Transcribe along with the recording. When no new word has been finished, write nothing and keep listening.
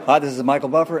Hi, this is Michael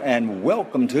Buffer, and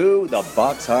welcome to the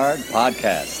Box Hard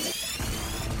Podcast.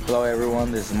 Hello,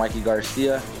 everyone. This is Mikey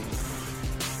Garcia.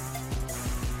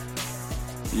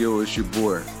 Yo, it's your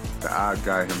boy, the odd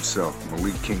guy himself,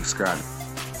 Malik King Scott.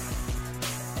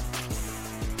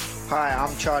 Hi,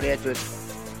 I'm Charlie Edwards.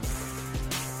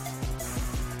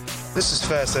 This is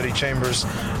Fast Eddie Chambers,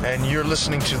 and you're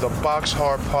listening to the Box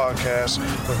Hard Podcast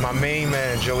with my main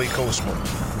man, Joey Coastman.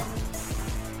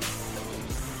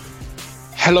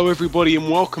 Hello, everybody, and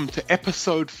welcome to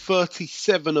episode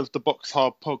 37 of the Box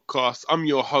Hard Podcast. I'm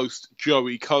your host,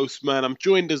 Joey Coastman. I'm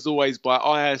joined, as always, by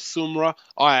Ayaz Sumra.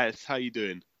 Ayaz, how you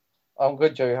doing? I'm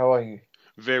good, Joey. How are you?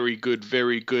 Very good,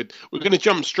 very good. We're going to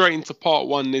jump straight into part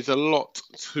one. There's a lot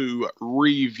to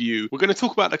review. We're going to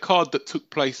talk about the card that took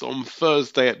place on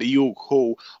Thursday at the York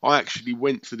Hall. I actually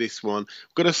went to this one.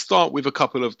 We're going to start with a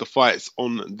couple of the fights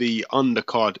on the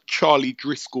undercard. Charlie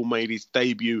Driscoll made his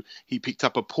debut. He picked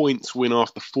up a points win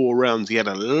after 4 rounds. He had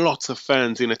a lot of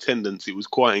fans in attendance. It was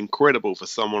quite incredible for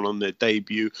someone on their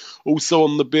debut. Also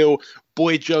on the bill,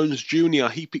 Boy Jones Jr.,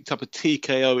 he picked up a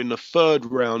TKO in the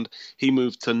 3rd round. He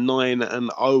moved to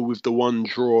 9-0 with the 1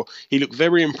 draw. He looked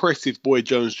very impressive, Boy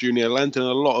Jones Jr., landing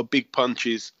a lot of big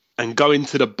punches and going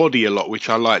to the body a lot, which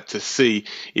I like to see.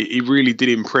 He really did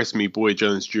impress me, Boy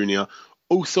Jones Jr.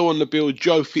 Also on the bill,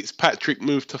 Joe Fitzpatrick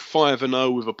moved to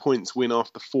 5-0 with a points win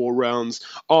after 4 rounds.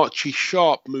 Archie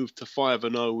Sharp moved to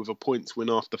 5-0 with a points win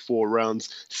after 4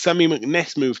 rounds. Sammy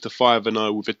McNess moved to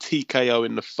 5-0 with a TKO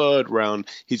in the 3rd round.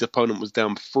 His opponent was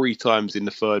down 3 times in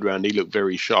the 3rd round. He looked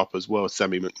very sharp as well,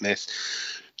 Sammy McNess.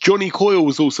 Johnny Coyle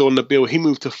was also on the bill. He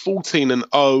moved to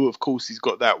 14-0. Of course, he's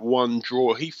got that 1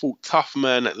 draw. He fought tough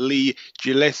man Lee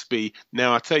Gillespie.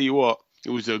 Now, I tell you what, it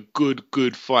was a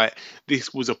good fight.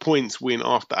 This was a points win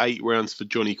after 8 rounds for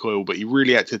Johnny Coyle, but he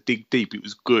really had to dig deep. It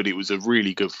was good. It was a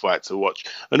really good fight to watch.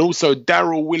 And also,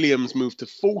 Daryl Williams moved to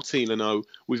 14-0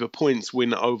 with a points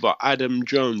win over Adam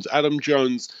Jones. Adam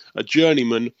Jones, a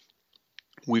journeyman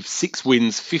with 6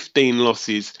 wins, 15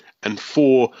 losses, and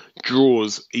 4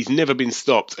 draws. He's never been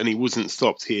stopped, and he wasn't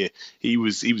stopped here. He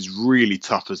was really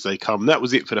tough as they come. That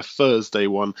was it for the Thursday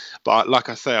one. But like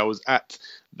I say, I was at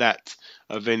that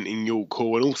event in York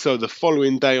Hall, and also the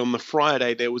following day on the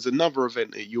Friday there was another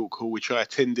event at York Hall which I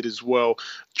attended as well.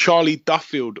 Charlie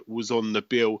Duffield was on the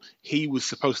bill. He was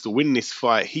supposed to win this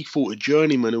fight. He fought a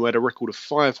journeyman who had a record of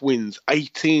 5 wins,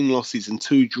 18 losses and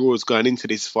 2 draws going into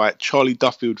this fight. Charlie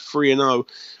Duffield 3-0.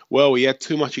 Well, he had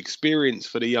too much experience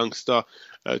for the youngster.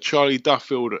 Charlie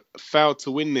Duffield failed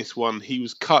to win this one. He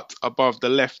was cut above the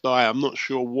left eye. I'm not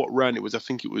sure what round it was. I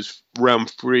think it was round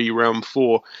 3, round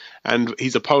 4. And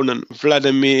his opponent,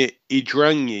 Vladimir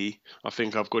Idranyi, I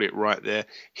think I've got it right there.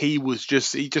 He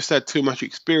just had too much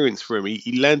experience for him.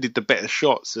 He landed the better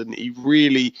shots, and he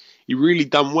really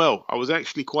done well. I was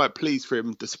actually quite pleased for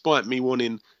him, despite me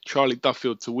wanting Charlie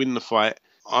Duffield to win the fight.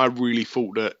 I really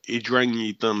thought that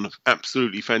Idranyi done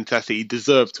absolutely fantastic. He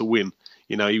deserved to win.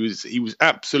 You know, he was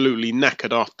absolutely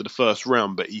knackered after the 1st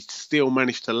round, but he still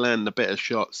managed to land the better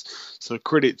shots. So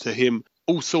credit to him.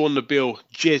 Also on the bill,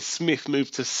 Jez Smith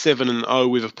moved to 7-0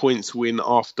 with a points win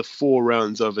after 4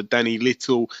 rounds over Danny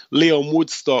Little. Leon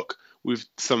Woodstock, with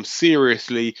some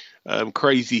seriously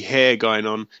crazy hair going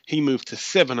on, he moved to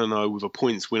 7-0 with a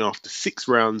points win after 6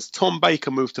 rounds. Tom Baker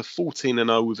moved to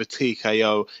 14-0 with a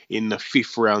TKO in the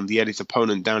 5th round. He had his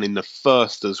opponent down in the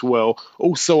 1st as well.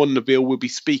 Also on the bill, we'll be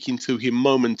speaking to him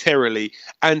momentarily.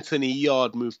 Anthony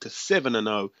Yard moved to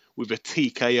 7-0 with a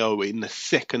TKO in the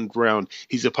 2nd round.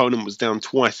 His opponent was down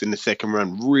twice in the 2nd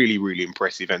round. Really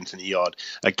impressive, Anthony Yard.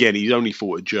 Again, he's only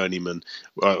fought a journeyman.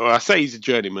 I say he's a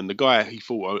journeyman. The guy he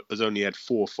fought has only had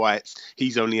 4 fights.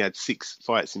 He's only had 6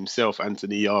 fights himself,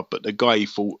 Anthony Yard. But the guy he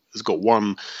fought has got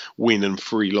 1 win and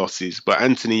 3 losses. But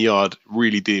Anthony Yard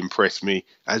really did impress me,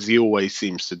 as he always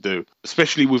seems to do.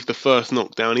 Especially with the first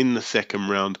knockdown in the 2nd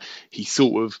round. He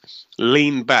sort of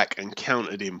leaned back and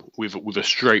countered him with a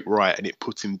straight right, and it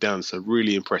put him down. So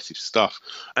really impressive stuff.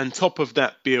 And top of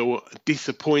that bill,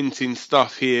 disappointing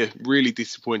stuff here. Really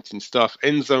disappointing stuff.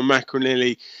 Enzo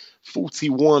Maccarinelli,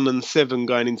 41-7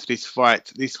 going into this fight.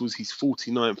 This was his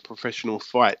 49th professional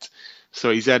fight.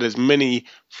 So he's had as many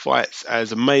fights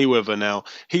as Mayweather now.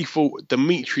 He fought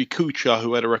Dmitry Kucha,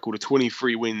 who had a record of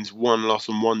 23 wins, 1 loss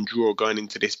and 1 draw going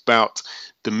into this bout.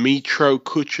 Dmitry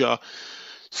Kucha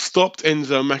stopped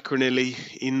Enzo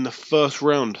Maccarinelli in the 1st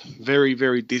round.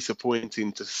 Very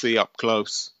disappointing to see up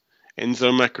close.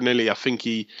 Enzo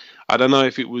Maccarinelli, I don't know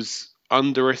if it was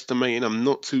underestimating, I'm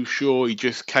not too sure. He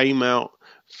just came out,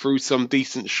 threw some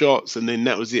decent shots, and then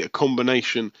that was it. A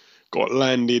combination got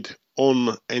landed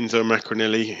on Enzo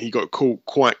Maccarinelli. He got caught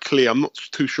quite clear. I'm not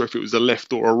too sure if it was a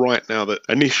left or a right now that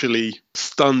initially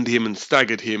stunned him and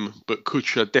staggered him, but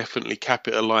Kucha definitely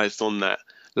capitalised on that.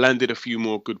 Landed a few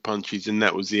more good punches, and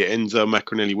that was it. Enzo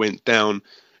Maccarinelli went down,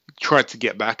 tried to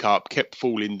get back up, kept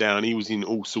falling down. He was in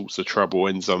all sorts of trouble,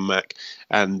 Enzo Mac.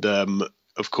 And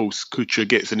of course, Kucha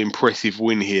gets an impressive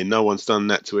win here. No one's done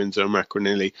that to Enzo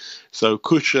Maccarinelli. So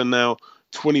Kucha now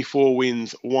 24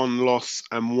 wins, 1 loss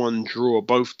and 1 draw.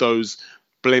 Both those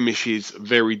blemishes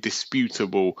very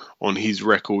disputable on his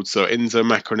record. So Enzo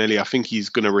Maccarinelli, I think he's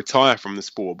going to retire from the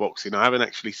sport of boxing. I haven't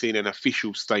actually seen an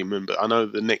official statement, but I know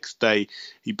the next day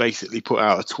he basically put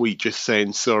out a tweet just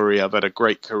saying, sorry, I've had a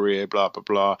great career, blah, blah,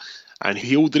 blah. And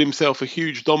he ordered himself a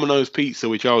huge Domino's pizza,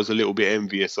 which I was a little bit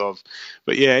envious of.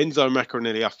 But yeah, Enzo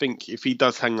Maccarinelli, I think if he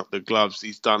does hang up the gloves,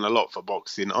 he's done a lot for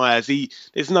boxing.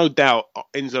 There's no doubt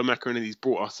Enzo Maccarinelli's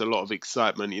brought us a lot of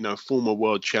excitement. You know, former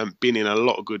world champ, been in a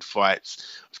lot of good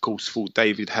fights. Of course, fought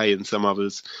David Haye and some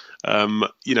others.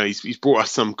 You know, he's brought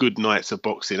us some good nights of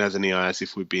boxing, hasn't he, Ayaz,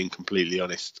 if we're being completely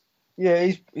honest?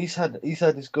 Yeah, he's had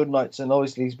his good nights, and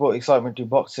obviously he's brought excitement to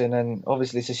boxing, and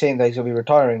obviously it's a shame that he's going to be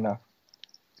retiring now.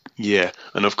 Yeah,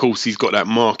 and of course he's got that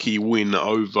marquee win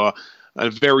over a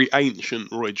very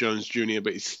ancient Roy Jones Jr.,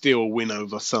 but it's still a win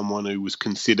over someone who was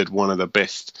considered one of the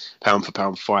best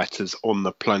pound-for-pound fighters on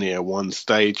the planet at one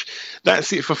stage.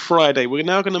 That's it for Friday. We're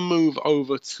now going to move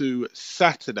over to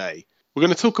Saturday. We're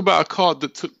going to talk about a card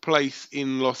that took place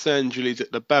in Los Angeles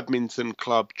at the Badminton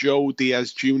Club. Joel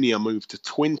Diaz Jr. moved to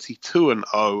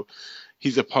 22-0.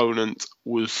 His opponent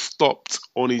was stopped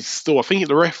on his stall. I think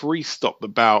the referee stopped the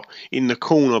bout in the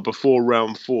corner before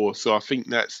round 4. So I think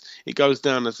it goes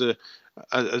down as a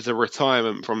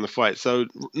retirement from the fight. So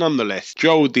nonetheless,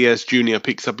 Joel Diaz Jr.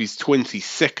 picks up his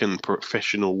 22nd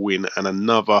professional win and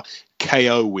another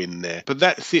KO win there. But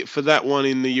that's it for that one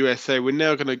in the USA. We're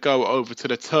now going to go over to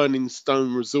the Turning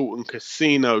Stone Resort and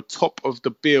Casino. Top of the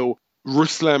bill,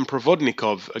 Ruslan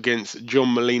Provodnikov against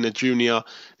John Molina Jr.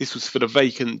 This was for the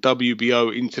vacant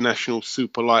WBO International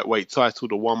Super Lightweight title,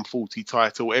 the 140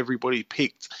 title. Everybody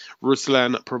picked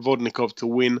Ruslan Provodnikov to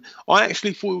win. I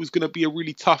actually thought it was going to be a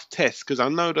really tough test because I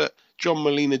know that John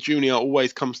Molina Jr.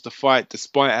 always comes to fight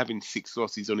despite having 6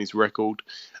 losses on his record.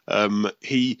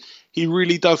 He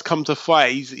really does come to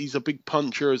fight. He's a big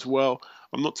puncher as well.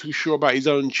 I'm not too sure about his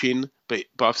own chin, but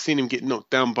I've seen him get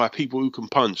knocked down by people who can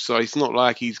punch. So it's not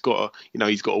like he's got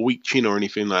a weak chin or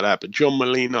anything like that. But John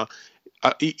Molina,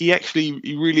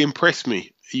 he really impressed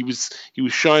me. He was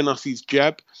showing us his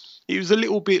jab. He was a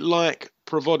little bit like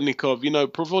Provodnikov. You know,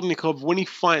 Provodnikov, when he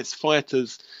fights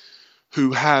fighters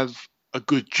who have a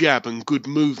good jab and good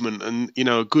movement and, you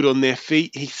know, good on their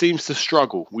feet, he seems to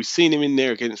struggle. We've seen him in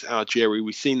there against Algieri.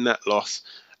 We've seen that loss.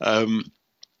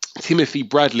 Timothy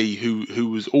Bradley, who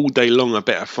was all day long a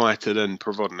better fighter than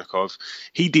Provodnikov,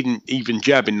 he didn't even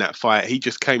jab in that fight. He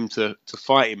just came to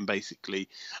fight him, basically,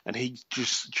 and he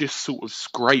just sort of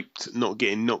scraped not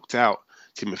getting knocked out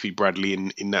Timothy Bradley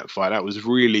in that fight. That was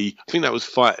really, I think that was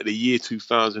fight of the year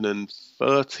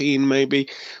 2013 maybe.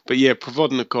 But yeah,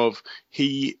 Provodnikov,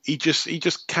 he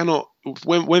just cannot,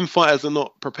 when fighters are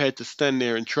not prepared to stand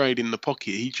there and trade in the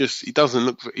pocket, he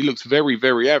looks very,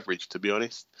 very average, to be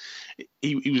honest.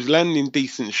 He was landing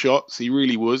decent shots, he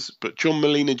really was, but John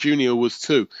Molina Jr. was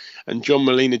too. And John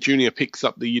Molina Jr. picks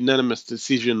up the unanimous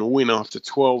decision win after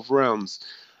 12 rounds.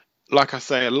 Like I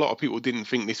say, a lot of people didn't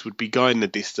think this would be going the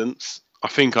distance. I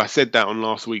think I said that on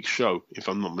last week's show, if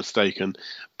I'm not mistaken.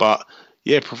 But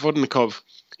yeah, Provodnikov,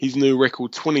 his new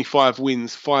record, 25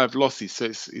 wins, 5 losses. So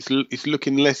it's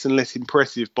looking less and less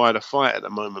impressive by the fight at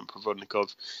the moment,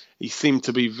 Provodnikov. He seemed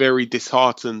to be very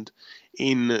disheartened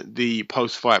in the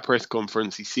post-fight press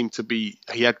conference.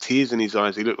 He had tears in his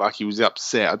eyes. He looked like he was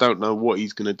upset. I don't know what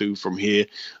he's going to do from here.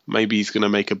 Maybe he's going to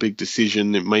make a big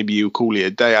decision. Maybe he'll call it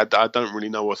a day. I don't really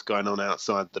know what's going on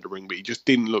outside of the ring, but he just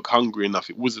didn't look hungry enough.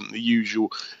 It wasn't the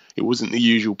usual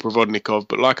Provodnikov.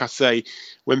 But like I say,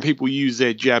 when people use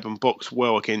their jab and box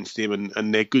well against him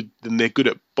and they're good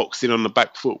at boxing on the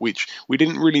back foot, which we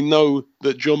didn't really know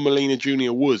that John Molina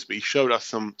Jr. was, but he showed us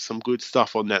some good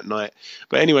stuff on that night.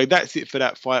 But anyway, that's it for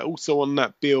that fight. Also on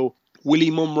that bill,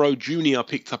 Willie Monroe Jr.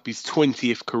 picked up his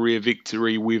 20th career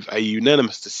victory with a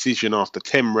unanimous decision after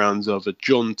 10 rounds over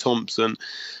John Thompson.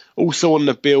 Also on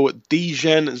the bill,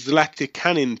 Dejan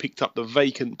Zlatikanin picked up the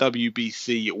vacant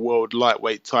WBC World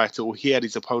Lightweight title. He had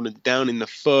his opponent down in the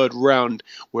 3rd round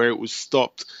where it was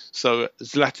stopped. So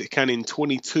Zlatikanin,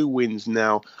 22 wins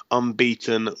now,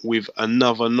 unbeaten with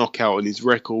another knockout on his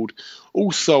record.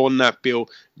 Also on that bill,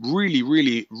 really,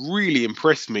 really, really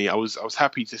impressed me. I was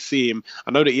happy to see him.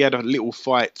 I know that he had a little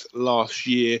fight last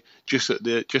year, just at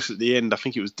the end. I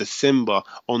think it was December.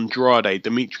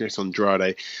 Demetrius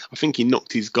Andrade. I think he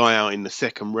knocked his guy out in the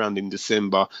second round in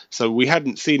December. So we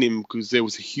hadn't seen him because there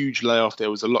was a huge layoff.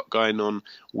 There was a lot going on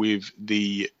with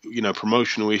the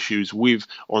promotional issues with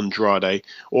Andrade,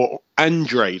 or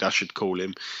Andrade, I should call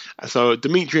him. So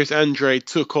Demetrius Andrade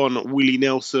took on Willie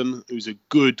Nelson, who's a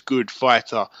good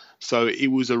fighter. So I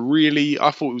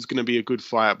thought it was going to be a good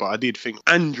fight, but I did think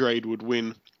Andrade would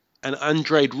win. And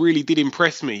Andrade really did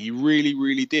impress me. He really,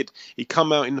 really did. He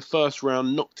come out in the first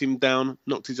round, knocked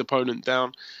his opponent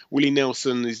down. Willie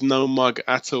Nelson is no mug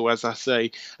at all, as I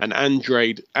say. And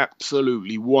Andrade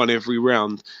absolutely won every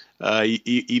round.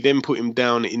 He then put him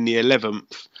down in the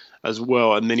 11th as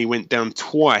well, and then he went down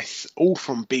twice, all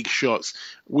from big shots.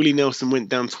 Willie Nelson went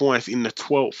down twice in the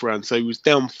 12th round, so he was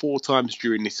down 4 times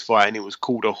during this fight, and it was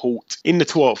called a halt in the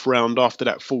 12th round after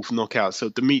that 4th knockout. So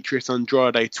Demetrius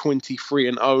Andrade,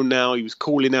 23-0 now. He was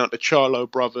calling out the Charlo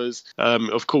brothers.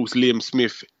 Of course, Liam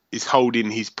Smith is holding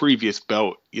his previous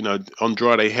belt.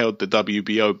 Andrade held the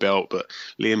WBO belt, but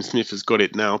Liam Smith has got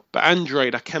it now. But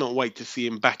Andrade, I cannot wait to see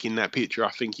him back in that picture.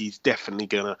 I think he's definitely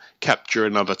going to capture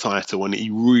another title, and he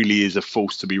really is a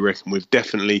force to be reckoned with.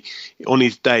 Definitely on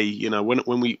his day,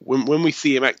 when we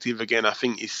see him active again, I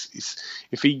think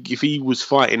if he was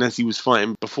fighting as he was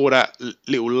fighting before that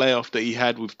little layoff that he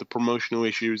had with the promotional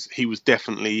issues, he was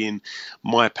definitely in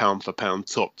my pound for pound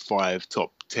top 5,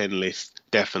 top 10 list,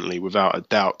 definitely, without a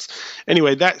doubt.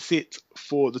 Anyway, that's it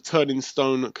for the Turning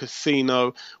Stone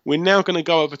Casino. We're now going to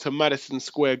go over to Madison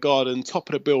Square Garden. Top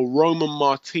of the bill, Roman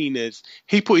Martinez.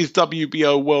 He put his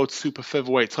WBO World Super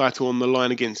Featherweight title on the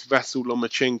line against Vasyl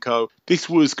Lomachenko. This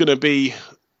was going to be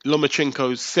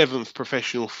Lomachenko's 7th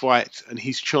professional fight and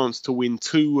his chance to win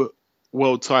 2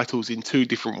 world titles in 2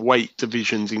 different weight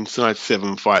divisions inside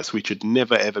 7 fights, which had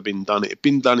never ever been done. It had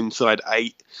been done inside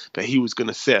 8, but he was going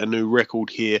to set a new record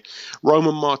here.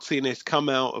 Roman Martinez come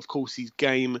out, of course, his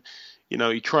game.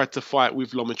 He tried to fight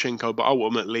with Lomachenko, but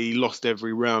ultimately he lost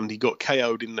every round. He got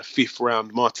KO'd in the 5th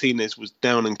round. Martinez was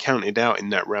down and counted out in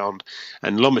that round.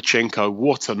 And Lomachenko,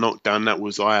 what a knockdown that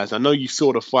was, Ayaz. I know you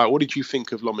saw the fight. What did you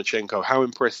think of Lomachenko? How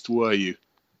impressed were you?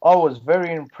 I was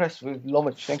very impressed with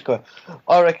Lomachenko.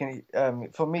 I reckon,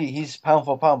 for me, he's pound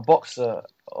for pound boxer,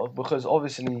 because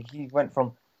obviously he went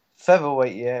from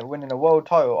featherweight, winning a world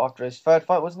title after his 3rd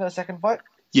fight. Wasn't it a 2nd fight?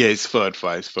 Yeah, his third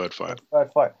fight. Third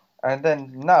fight. And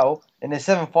then now in his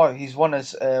 7th fight, he's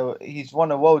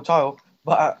won a world title,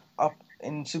 but up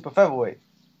in super featherweight.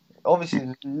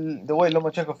 Obviously, the way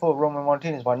Lomachenko fought Roman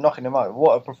Martinez by knocking him out,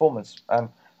 what a performance! And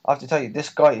I have to tell you, this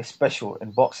guy is special in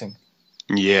boxing.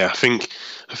 Yeah, I think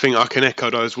I can echo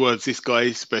those words. This guy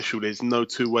is special. There's no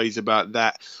 2 ways about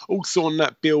that. Also on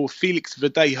that bill, Felix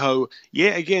Verdejo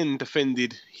yet again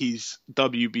defended his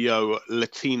WBO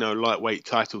Latino lightweight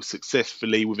title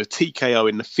successfully with a TKO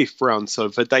in the 5th round. So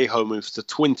Verdejo moves to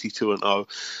 22-0.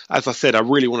 As I said, I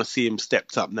really want to see him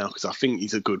stepped up now because I think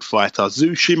he's a good fighter.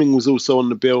 Zhu Shiming was also on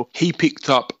the bill. He picked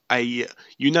up a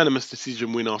unanimous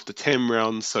decision win after 10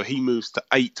 rounds, so he moves to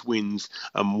 8 wins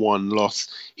and 1 loss.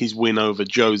 His win over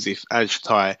Joseph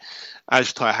Ajtai.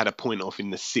 Ajtai had a point off in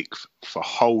the 6th for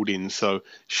holding, so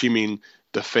Shiming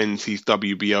defends his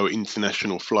WBO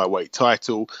International Flyweight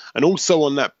title. And also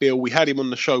on that bill, we had him on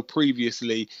the show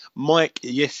previously, Mike,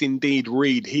 yes indeed,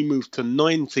 Reed. He moved to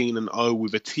 19-0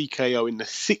 with a TKO in the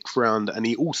 6th round, and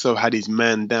he also had his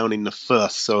man down in the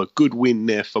 1st, so a good win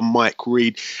there for Mike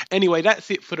Reed. Anyway, that's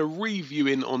it for the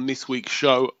reviewing on this week's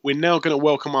show. We're now going to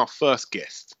welcome our first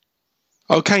guest.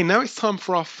 Okay, now it's time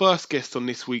for our first guest on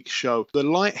this week's show. The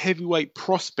light heavyweight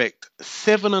prospect,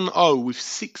 7-0 with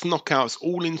 6 knockouts,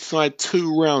 all inside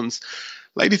 2 rounds.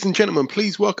 Ladies and gentlemen,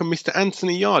 please welcome Mr.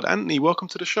 Anthony Yarde. Anthony, welcome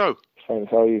to the show. Thanks,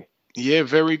 how are you? Yeah,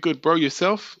 very good, bro.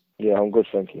 Yourself? Yeah, I'm good,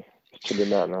 thank you. Just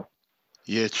chilling out now.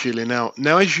 Yeah, chilling out.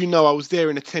 Now, as you know, I was there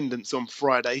in attendance on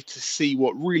Friday to see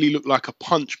what really looked like a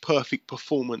punch-perfect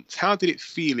performance. How did it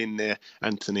feel in there,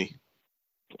 Anthony?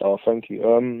 Oh, thank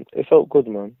you. It felt good,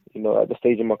 man. At the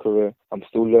stage of my career, I'm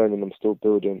still learning, I'm still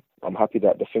building. I'm happy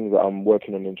that the things that I'm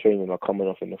working on in training are coming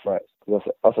off in the fights. Because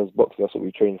us as boxers, that's what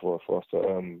we train for us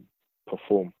to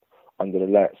perform under the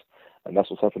lights. And that's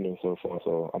what's happening so far.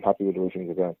 So I'm happy with the way things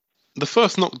are going. The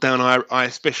first knockdown I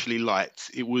especially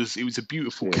liked. It was a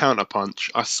beautiful counter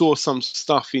punch. I saw some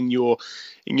stuff in your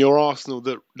arsenal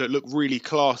that looked really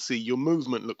classy. Your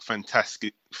movement looked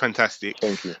fantastic.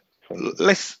 Thank you.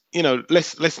 Let's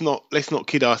not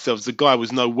kid ourselves. The guy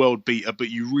was no world beater, but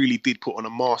you really did put on a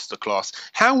masterclass.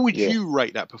 How would you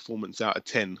rate that performance out of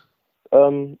 10?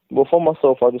 Well, for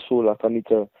myself, I just feel like I need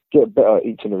to get better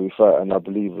each and every fight, and I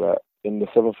believe that in the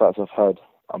 7 fights I've had,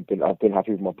 I've been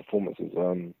happy with my performances.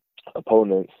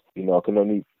 Opponents, you know, I can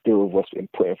only deal with what's been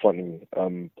put in front of me.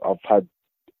 I've had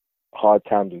hard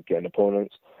times with getting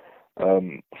opponents.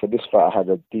 For this fight, I had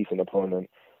a decent opponent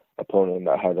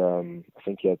that had, I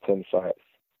think he had 10 fights.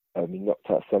 He knocked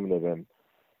out 7 of them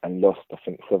and lost, I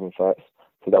think, 7 fights.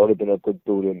 So that would have been a good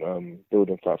building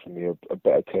fight for me, a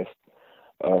better test.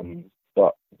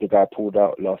 But the guy pulled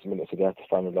out last minute, so they had to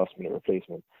find a last minute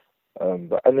replacement.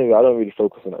 But anyway, I don't really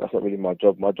focus on that. That's not really my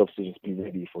job. My job is to just be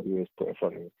ready for who is put in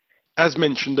front of me. As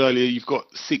mentioned earlier, you've got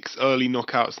 6 early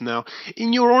knockouts now.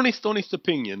 In your honest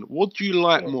opinion, what do you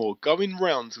like more, going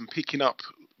rounds and picking up,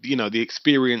 you know, the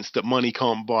experience that money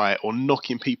can't buy, or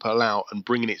knocking people out and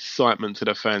bringing excitement to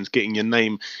the fans, getting your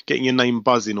name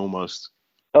buzzing almost?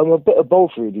 A bit of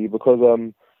both, really, because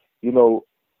you know,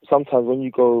 sometimes when you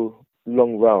go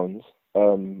long rounds,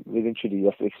 literally,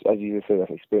 as you just said, that's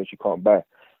experience you can't buy,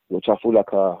 which I feel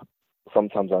like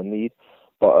sometimes I need.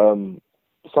 But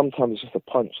sometimes it's just a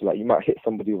punch. Like, you might hit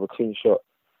somebody with a clean shot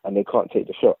and they can't take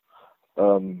the shot.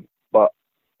 But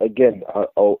again,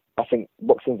 I think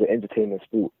boxing's an entertaining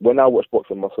sport. When I watch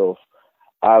boxing myself,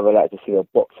 I either like to see a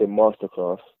boxing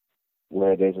masterclass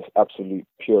where there's this absolute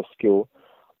pure skill,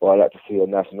 or I like to see a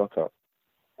nice knockout.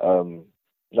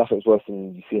 Nothing's worse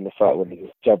than you see in a fight when they're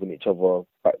just jabbing each other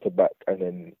back to back, and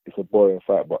then it's a boring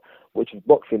fight. But which is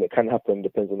boxing, it can happen,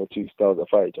 depends on the two styles that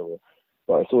fight each other.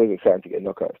 But it's always exciting to get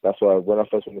knockouts. That's why when I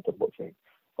first went into boxing,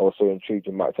 I was so intrigued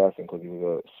with Mike Tyson, because he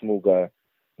was a small guy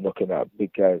knocking out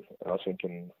big guys. And I was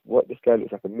thinking, what, this guy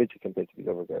looks like a midget compared to these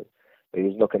other guys. But he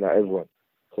was knocking out everyone.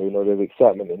 So, you know, there's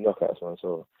excitement in knockouts, man.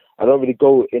 So I don't really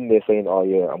go in there saying, oh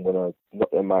yeah, I'm going to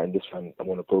knock them out in this round, I'm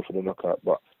going to go for the knockout.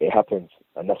 But it happens.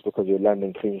 And that's because you're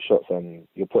landing clean shots and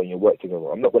you're putting your work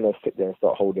together. I'm not going to sit there and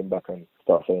start holding back and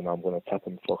start saying I'm going to tap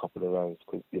him for a couple of rounds,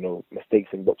 because, you know, mistakes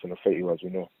in boxing are fatal, as we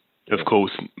know. Of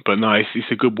course, but no,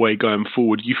 it's a good way going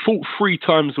forward. You fought 3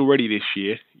 times already this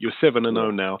year. You're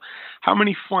 7-0 now. How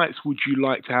many fights would you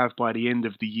like to have by the end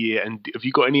of the year? And have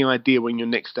you got any idea when you're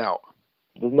next out?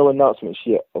 There's no announcements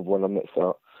yet of when I'm next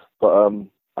out. But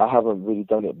I haven't really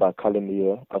done it by calendar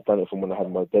year. I've done it from when I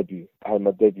had my debut. I had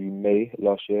my debut May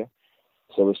last year.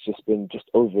 So it's just been just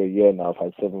over a year now. I've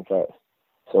had 7 fights.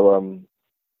 So,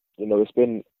 you know, it's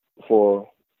been for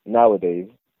nowadays,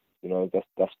 you know,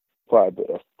 that's quite a bit.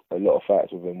 That's a lot of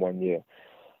fights within 1 year.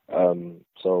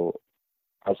 So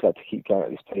I just like to keep going at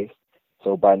this pace.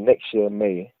 So by next year,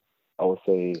 May, I would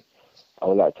say I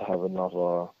would like to have another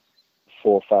 4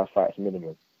 or 5 fights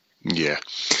minimum. Yeah.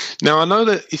 Now, I know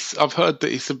that I've heard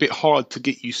that it's a bit hard to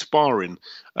get you sparring.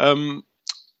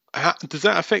 Does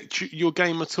that affect your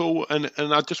game at all? And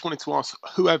I just wanted to ask,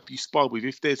 who have you sparred with?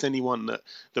 If there's anyone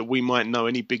that we might know,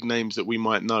 any big names that we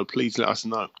might know, please let us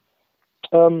know.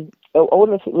 I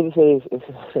wouldn't really say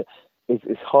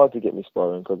it's hard to get me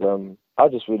sparring, because I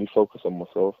just really focus on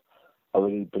myself. I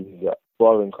really believe that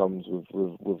sparring comes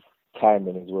with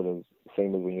timing, as well as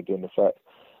same as when you're doing the fight.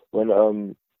 When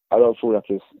I don't feel like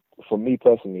it's, for me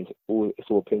personally, it's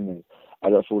all opinion. I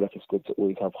don't feel like it's good to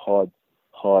always have hard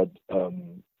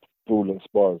brawling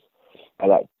spars. I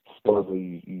like spars where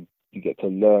you get to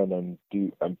learn and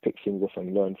do and pick things up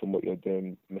and learn from what you're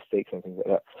doing, mistakes and things like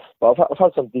that. But I've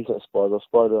had some decent spars. I've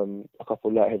sparred a couple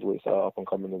of light heavyweights that are up and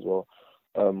coming as well.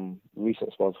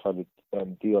 Recent spars I've had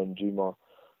with Dion Juma.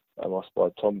 I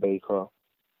sparred Tom Baker.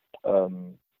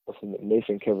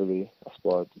 Nathan Keverly. I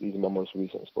sparred. These are my most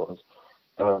recent spars.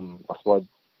 I sparred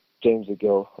James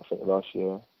DeGill, I think, last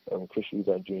year. Chris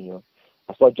Eubank Jr.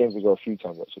 I sparred James DeGill a few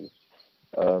times, actually.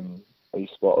 I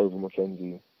used to spar Over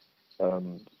McKenzie.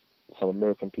 Some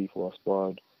American people I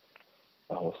sparred.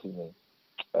 What's his name?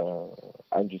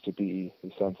 Andrew Tabiti,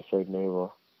 who signed to Floyd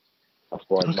Mayweather. I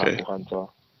sparred Michael Hunter,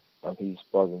 and he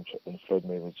spars in Floyd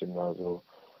Mayweather's gym now as well.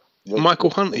 Michael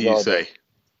Hunter, you say?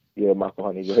 Yeah, Michael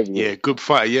Hunter. He's a heavyweight. Yeah, good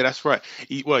fighter. Yeah, that's right.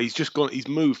 He's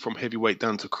moved from heavyweight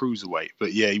down to cruiserweight,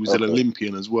 but yeah, he was an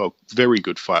Olympian as well. Very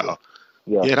good fighter.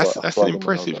 Yeah, that's an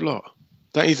impressive lot.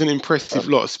 That is an impressive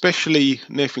lot, especially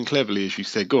Nathan Cleverly, as you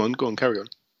said. Go on, carry on.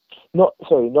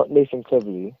 Not Nathan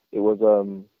Cleverly. It was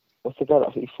what's the guy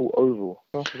that he fought Oval?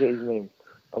 I forget his name.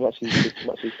 I'm actually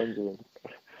friends with him.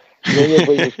 Yeah,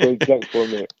 but he just go blank for a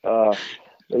minute.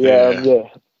 Yeah.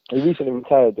 He recently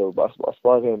retired though, but I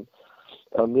sparred him.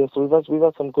 So we've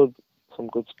had some good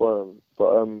sparring,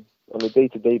 but on a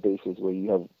day-to-day basis where you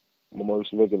have my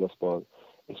most regular spars,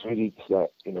 it's really just like,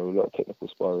 you know, a lot of technical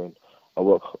sparring. I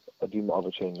do my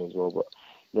other training as well, but,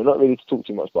 you know, not really to talk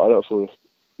too much. But I don't feel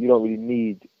you don't really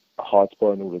need hard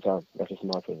sparring all the time. That's just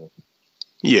my opinion.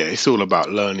 Yeah, it's all about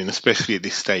learning, especially at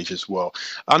this stage as well.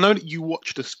 I know that you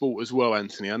watch the sport as well,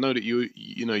 Anthony. I know that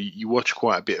you watch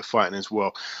quite a bit of fighting as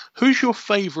well. Who's your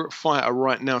favourite fighter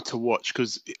right now to watch?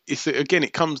 Because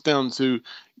it comes down to,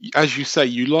 as you say,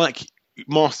 you like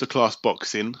masterclass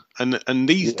boxing, and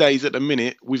these Yeah. days at the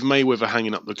minute with Mayweather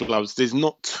hanging up the gloves, there's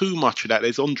not too much of that.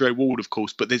 There's Andre Ward, of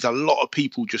course, but there's a lot of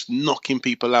people just knocking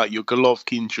people out. Your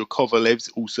Golovkins, your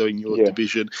Kovalevs, also in your Yeah.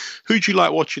 division. Who do you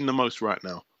like watching the most right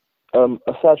now?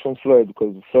 Aside from Floyd,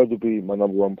 because Floyd would be my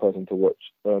number one person to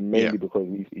watch, mainly Yeah. because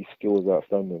his skill is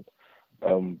outstanding.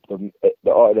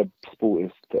 The art of the sport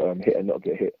is to hit and not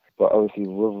get hit. But obviously,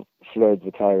 with Floyd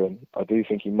retiring, I do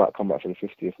think he might come back for the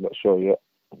 50th. Not sure yet.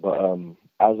 But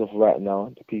as of right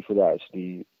now, the people that are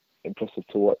actually impressive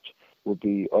to watch would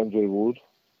be Andre Ward.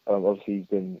 Obviously, he's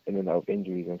been in and out of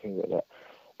injuries and things like that.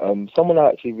 Someone I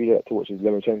actually really like to watch is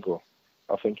Lomachenko.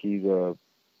 I think he's a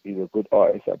good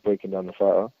artist at breaking down the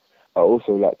fighter. I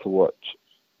also like to watch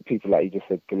people like you just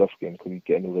said, Golovkin, because he's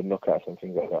getting all the knockouts and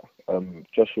things like that.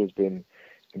 Joshua's been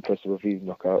impressive with his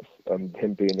knockouts.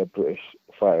 Him being a British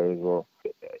fighter as well.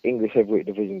 English heavyweight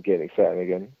division getting exciting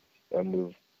again.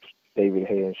 With David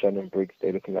Hay and Shannon Briggs,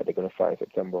 they're looking like they're going to fight in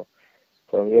September.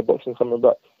 So yeah, boxing coming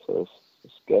back. So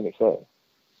it's getting exciting.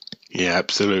 Yeah,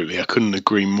 absolutely. I couldn't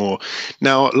agree more.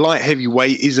 Now, light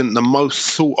heavyweight isn't the most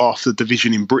sought after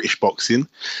division in British boxing.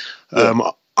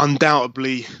 Yeah.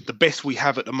 Undoubtedly, the best we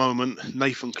have at the moment,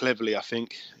 Nathan Cleverly. I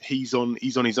think he's on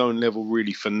his own level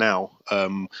really for now.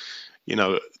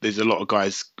 There's a lot of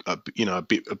guys, a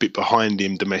bit behind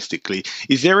him domestically.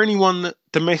 Is there anyone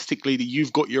domestically that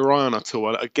you've got your eye on at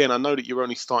all? Again, I know that you're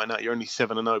only starting out, you're only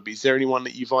 7-0, but is there anyone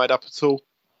that you've eyed up at all?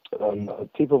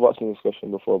 People have asked me this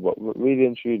question before, but really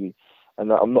and truly,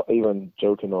 and I'm not even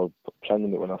joking or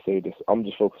planning it when I say this, I'm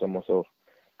just focused on myself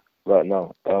right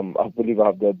now. I believe I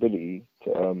have the ability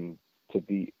to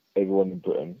beat everyone in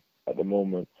Britain at the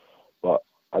moment, but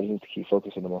I just need to keep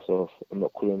focusing on myself. I'm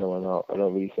not calling no one out. I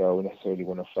don't really say I necessarily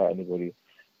want to fight anybody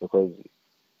because,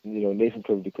 Nathan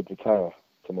Cleverly could retire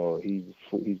tomorrow. He's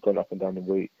gone up and down in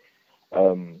weight.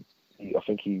 I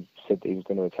think he said that he was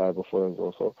going to retire before as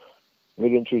well. So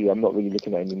really and truly, I'm not really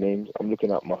looking at any names. I'm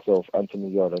looking at myself, Anthony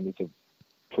Yard. I need to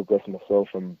progress myself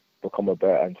and become a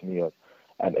better Anthony Yard.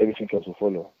 And everything else will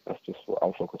follow. That's just what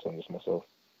I'm focused on, just myself.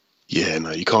 Yeah,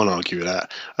 no, you can't argue with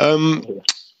that. Yeah.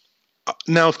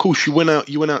 Now, of course, you went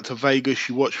out to Vegas.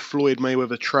 You watched Floyd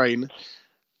Mayweather train.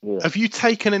 Yeah. Have you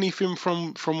taken anything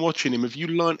from watching him? Have you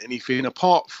learnt anything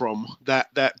apart from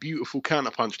that beautiful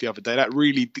counterpunch the other day? That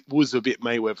really was a bit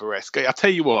Mayweather-esque. I tell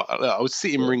you what, I was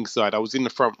sitting ringside. I was in the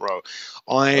front row.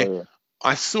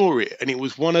 I saw it, and it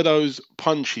was one of those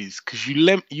punches because you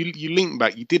linked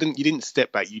back. You didn't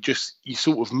step back. You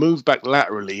sort of moved back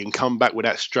laterally and come back with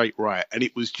that straight right, and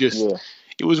it was just. Yeah.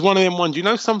 It was one of them ones.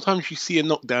 Sometimes you see a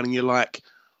knockdown and you're like,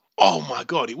 oh my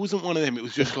God, it wasn't one of them. It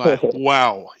was just like,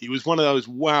 wow. It was one of those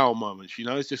wow moments,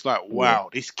 It's just like, wow,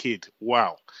 this kid,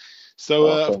 wow. So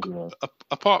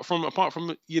apart from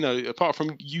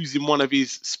using one of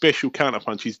his special counter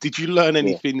punches, did you learn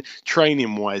anything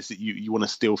training wise that you want to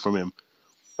steal from him?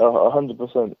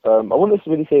 100%. I wouldn't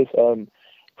really say it's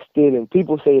stealing.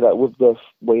 People say that with the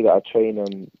way that I train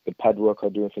and the pad work I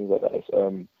do and things like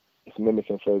that, it's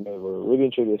mimicking Floyd Mayweather. Really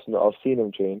and truly, it's not. I've seen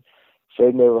him train.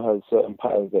 Floyd Mayweather has certain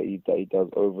patterns that he does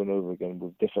over and over again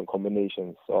with different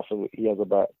combinations. So I think he has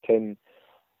about 10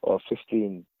 or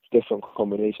 15 different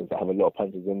combinations that have a lot of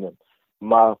punches in them.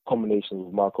 My combinations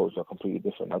with my coach are completely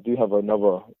different. I do have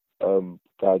another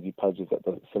guy who punches that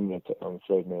does it similar to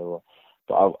Floyd Mayweather.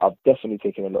 But I've definitely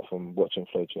taken a lot from watching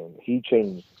Floyd train. He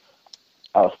trains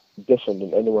different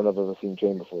than anyone I've ever seen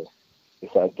train before.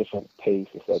 It's at a different pace,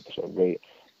 it's at a different rate.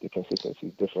 The consistency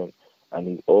is different, and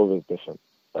he's always different.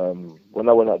 When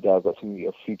I went out there, I got to meet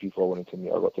a few people I wanted to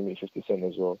meet. I got to meet 50 Cent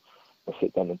as well. I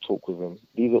sit down and talk with him.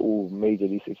 These are all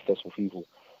majorly successful people,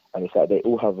 and it's like they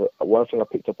all have one thing I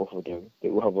picked up off of them. They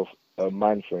all have a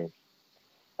mind frame,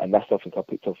 and that's something I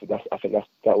picked up. I think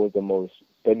that was the most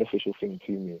beneficial thing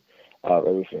to me out of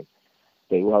everything.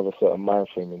 They all have a certain mind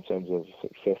frame in terms of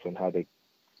success and how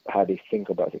they think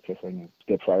about success and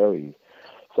their priorities.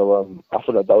 So I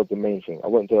thought that was the main thing. I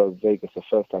went to Vegas the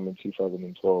first time in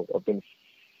 2012. I've been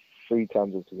 3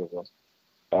 times altogether.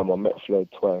 I met Floyd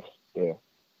twice there.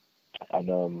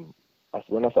 And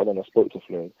when I sat down and spoke to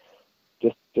Floyd,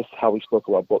 just how we spoke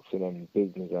about boxing and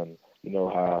business and,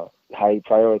 how he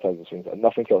prioritizes things. And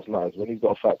nothing else matters. When he's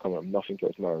got a fight coming up, nothing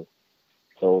else matters.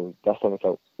 So that's something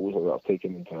I've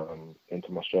taken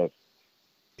into my stride.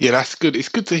 Yeah, that's good. It's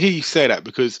good to hear you say that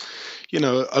because, a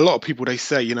lot of people, they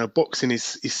say, boxing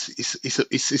is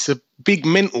a big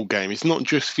mental game. It's not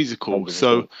just physical. 100%.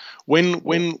 So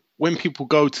when when people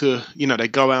go to, they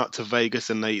go out to Vegas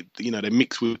and they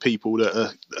mix with people that are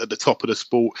at the top of the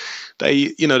sport,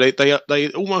 they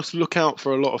almost look out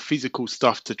for a lot of physical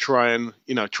stuff to try and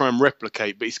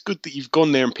replicate. But it's good that you've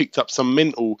gone there and picked up some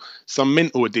mental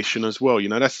addition as well.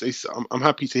 I'm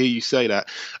happy to hear you say that.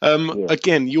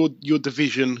 Again, your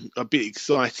division a bit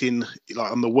exciting.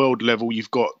 Like on the world level, you've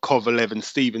got Kovalev and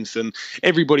Stevenson.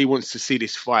 Everybody wants to see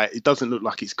this fight. It doesn't look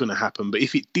like it's going to happen, but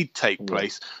if it did take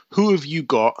place, who have you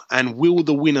got, and will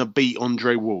the winner beat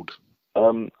Andre Ward?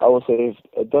 I would say if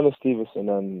Adonis Stevenson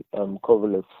and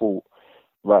Kovalev fought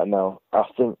right now, I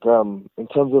think in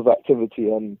terms of activity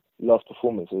and last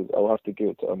performances, I'll have to give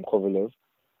it to Kovalev.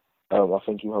 I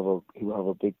think he'll have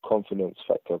a big confidence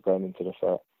factor going into the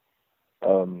fight.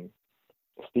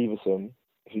 Stevenson,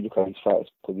 if you look at his fights,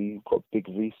 because he got big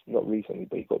not recently,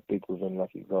 but he got big within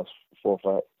like his last 5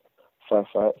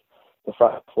 fights. The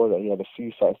fight before that, he had a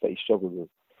few fights that he struggled with.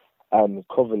 And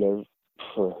Kovalev,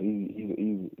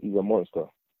 he's a monster.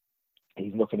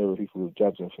 He's knocking over people with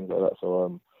jabs and things like that.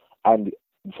 So and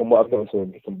from what I've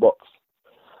noticed, he can box.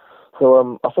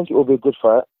 So I think it will be a good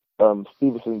fight.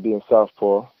 Stevenson being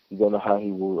southpaw, you don't know how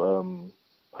he will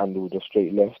handle the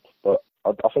straight left, but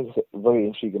I think it's a very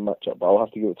intriguing matchup. But I'll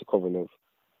have to give it to Kovalev,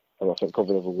 and I think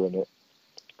Kovalev will win it.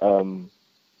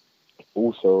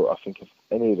 Also, I think if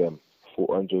any of them fought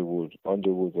Andre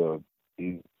Ward,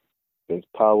 there's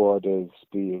power, there's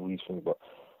speed, and these things, but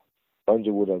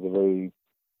Andre Ward has a very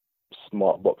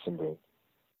smart boxing brain,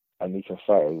 and he can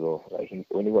fight as well. Like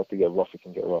when he wants to get rough, he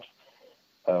can get rough.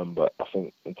 But I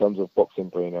think in terms of boxing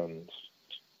brain and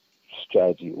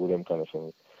strategy, all them kind of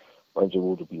things, Andre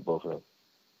Ward will beat both of them.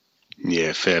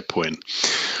 Yeah, fair point.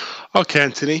 Okay,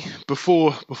 Anthony,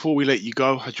 before we let you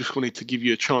go, I just wanted to give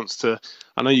you a chance to,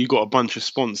 I know you got a bunch of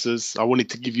sponsors. I wanted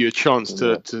to give you a chance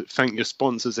to thank your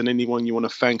sponsors and anyone you want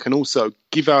to thank, and also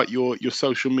give out your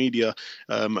social media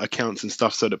accounts and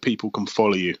stuff so that people can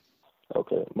follow you.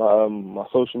 Okay, my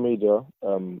social media,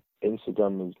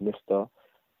 Instagram is Mr.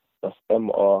 That's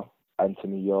Mr.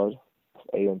 Anthony Yard.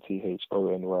 That's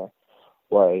ANTHONY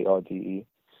YARDE.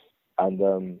 And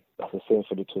that's the same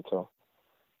for the Twitter.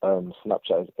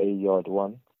 Snapchat is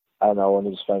AYard1. And I want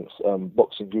to just thank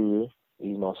Boxing Guru.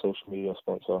 He's my social media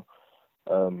sponsor.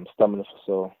 Stamina for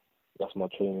Sale. That's my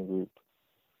training group.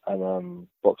 And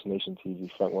Box Nation TV,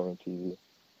 Frank Warren TV.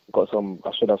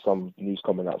 I should have some news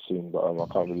coming out soon, but I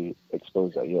can't really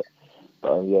expose that yet.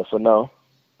 But yeah, for now,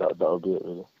 that'll be it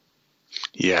really.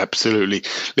 Yeah, absolutely.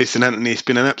 Listen, Anthony, it's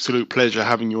been an absolute pleasure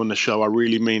having you on the show. I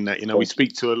really mean that. We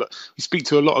speak to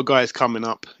a lot of guys coming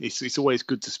up. It's always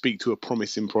good to speak to a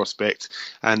promising prospect,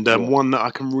 and one that I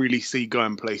can really see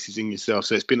going places in yourself.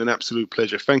 So it's been an absolute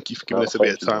pleasure. Thank you for giving us a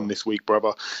bit of time this week,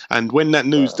 brother. And when that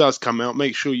news does come out,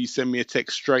 make sure you send me a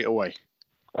text straight away.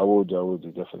 I will do,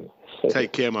 definitely.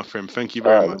 Take care, my friend. Thank you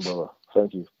very much. Brother.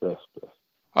 Thank you. Bless.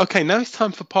 Okay, now it's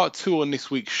time for part 2 on this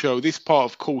week's show. This part,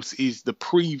 of course, is the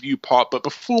preview part. But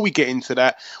before we get into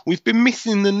that, we've been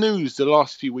missing the news the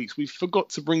last few weeks. We forgot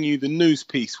to bring you the news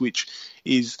piece, which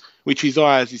is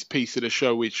Ayaz's piece of the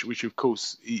show, which of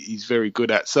course he's very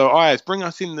good at. So Ayaz, bring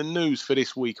us in the news for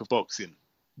this week of boxing.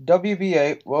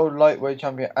 WBA World Lightweight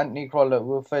Champion Anthony Crolla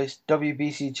will face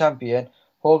WBC Champion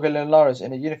Jorge Linares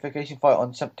in a unification fight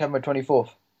on September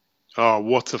 24th. Oh,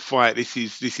 what a fight. This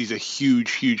is a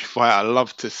huge fight. I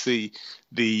love to see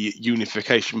the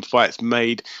unification fights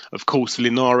made. Of course,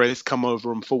 Linares come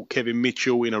over and fought Kevin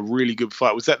Mitchell in a really good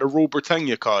fight. Was that the Raw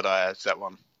Britannia card I had, that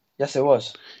one? Yes, it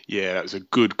was. Yeah, that was a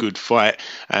good fight.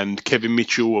 And Kevin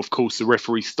Mitchell, of course, the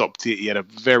referee stopped it. He had a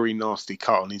very nasty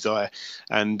cut on his eye.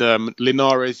 And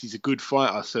Linares is a good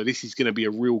fighter, so this is going to be a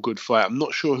real good fight. I'm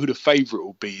not sure who the favourite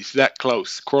will be. It's that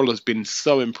close. Crolla's been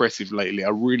so impressive lately. I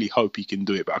really hope he can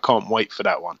do it, but I can't wait for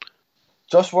that one.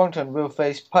 Josh Warrington will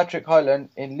face Patrick Hyland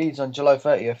in Leeds on July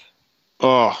 30th.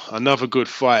 Oh, another good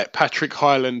fight. Patrick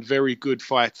Hyland, very good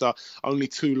fighter. Only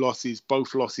 2 losses,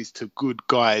 both losses to good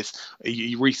guys.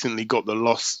 He recently got the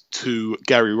loss to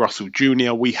Gary Russell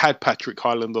Jr. We had Patrick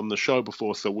Hyland on the show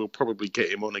before, so we'll probably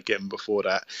get him on again before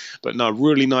that. But no,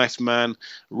 really nice man,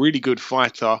 really good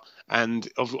fighter. And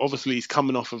obviously he's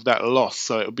coming off of that loss,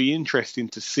 so it'll be interesting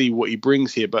to see what he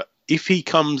brings here. But if he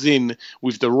comes in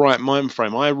with the right mind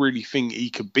frame, I really think he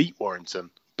could beat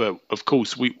Warrington. But of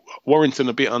course, Warrington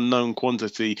a bit unknown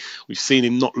quantity. We've seen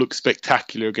him not look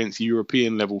spectacular against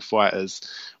European level fighters.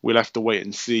 We'll have to wait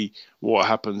and see what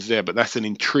happens there. But that's an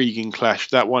intriguing clash.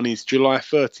 That one is July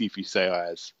 30th, you say,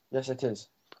 Ayaz? Yes, it is.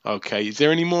 Okay. Is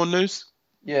there any more news?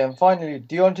 Yeah, and finally,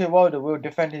 Deontay Wilder will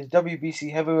defend his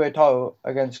WBC heavyweight title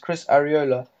against Chris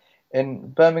Arreola in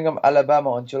Birmingham,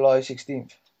 Alabama on July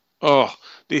 16th. Oh,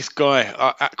 this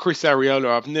guy, Chris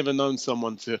Arreola, I've never known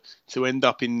someone to end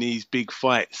up in these big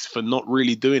fights for not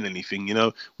really doing anything. You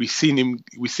know, we've seen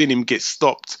him get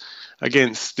stopped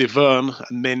against Stiverne,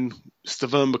 and then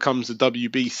Stiverne becomes the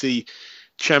WBC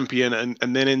champion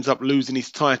and then ends up losing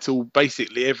his title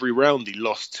basically every round. He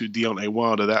lost to Deontay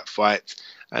Wilder that fight,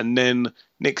 and then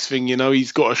next thing you know,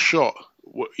 he's got a shot,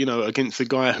 you know, against the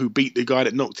guy who beat the guy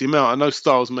that knocked him out. I know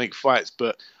styles make fights,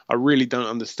 but I really don't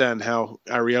understand how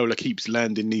Arreola keeps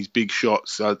landing these big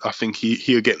shots. I think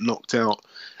he'll get knocked out.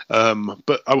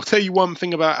 But I will tell you one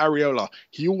thing about Arreola.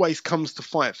 He always comes to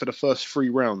fight for the first 3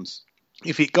 rounds.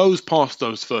 If it goes past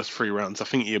those first 3 rounds, I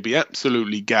think he'll be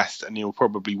absolutely gassed and he'll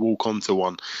probably walk onto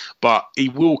one. But he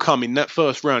will come in that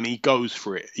first round. He goes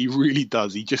for it. He really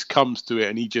does. He just comes to it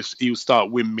and he'll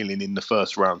start windmilling in the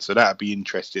first round. So that'd be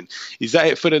interesting. Is that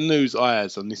it for the news,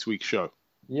 Ayaz, on this week's show?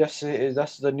 Yes, it is.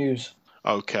 That's the news.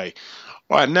 Okay.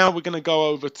 All right, now we're going to go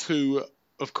over to,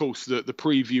 of course, the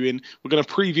previewing. We're going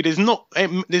to preview. There's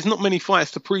not many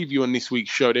fights to preview on this week's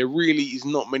show. There really is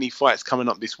not many fights coming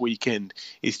up this weekend.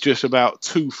 It's just about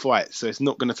 2 fights, so it's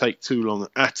not going to take too long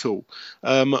at all.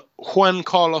 Juan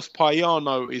Carlos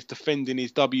Payano is defending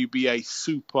his WBA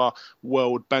Super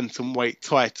World Bantamweight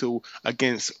title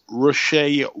against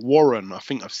Rau'shee Warren. I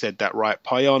think I've said that right.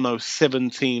 Payano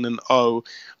 17-0.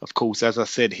 Of course, as I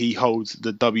said, he holds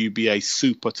the WBA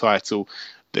Super title.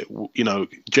 That, you know,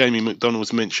 Jamie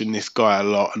McDonald's mentioned this guy a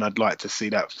lot, and I'd like to see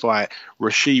that fight.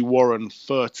 Rau'shee Warren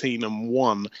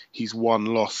 13-1. He's one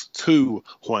loss to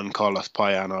Juan Carlos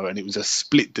Payano, and it was a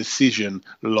split decision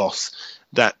loss.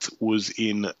 That was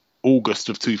in August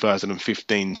of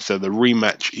 2015. So the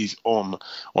rematch is on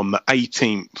the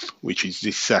 18th, which is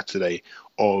this Saturday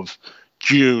of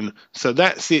June. So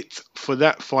that's it for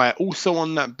that fight. Also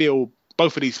on that bill,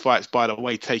 both of these fights, by the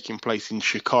way, taking place in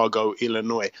Chicago,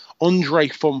 Illinois. Andre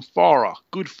Fonfara,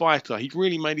 good fighter. He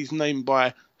really made his name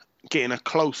by getting a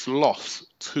close loss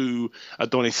to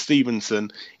Adonis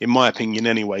Stevenson, in my opinion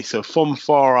anyway. So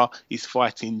Fonfara is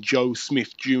fighting Joe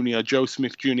Smith Jr. Joe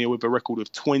Smith Jr. with a record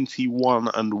of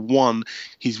 21-1.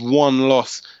 His one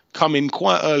loss coming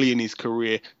quite early in his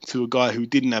career to a guy who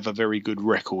didn't have a very good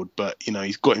record, but you know,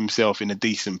 he's got himself in a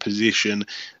decent position.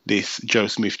 This Joe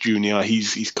Smith Jr.,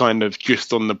 he's kind of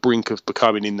just on the brink of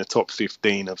becoming in the top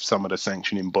 15 of some of the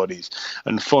sanctioning bodies.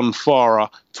 And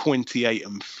Fonfara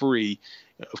 28-3.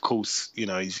 Of course, you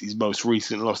know, his most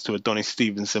recent loss to Adonis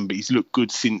Stevenson, but he's looked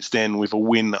good since then with a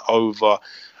win over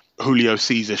Julio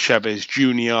Cesar Chavez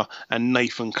Jr. and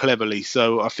Nathan Cleverly.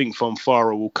 So I think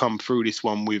Fonfara will come through this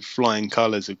one with flying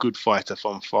colours. A good fighter,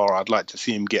 Fonfara. I'd like to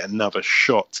see him get another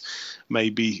shot,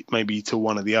 maybe to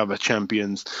one of the other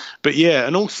champions. But yeah,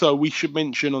 and also we should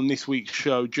mention on this week's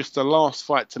show, just the last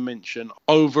fight to mention,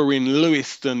 over in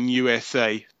Lewiston,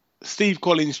 USA. Steve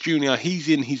Collins Jr., he's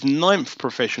in his 9th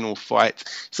professional fight.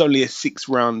 It's only a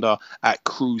 6-rounder at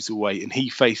cruiserweight, and he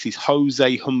faces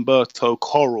Jose Humberto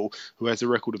Corral, who has a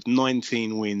record of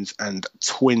 19 wins and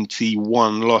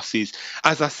 21 losses.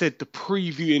 As I said, the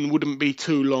previewing wouldn't be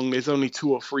too long. There's only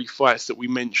 2 or 3 fights that we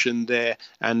mentioned there,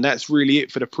 and that's really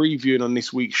it for the previewing on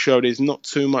this week's show. There's not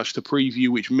too much to preview,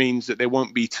 which means that there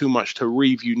won't be too much to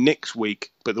review next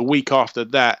week, but the week after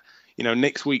that, you know,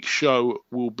 next week's show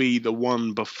will be the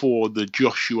one before the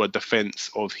Joshua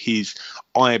defense of his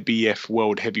IBF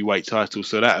World Heavyweight title.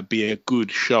 So that'll be a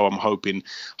good show, I'm hoping.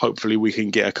 Hopefully we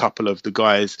can get a couple of the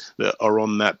guys that are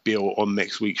on that bill on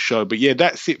next week's show. But yeah,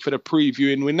 that's it for the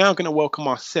preview. And we're now going to welcome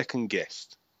our second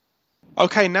guest.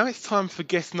 Okay, now it's time for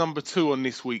guest number 2 on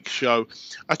this week's show.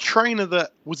 A trainer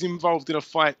that was involved in a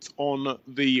fight on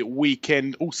the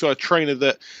weekend. Also a trainer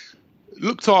that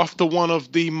looked after one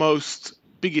of the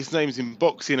biggest names in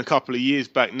boxing a couple of years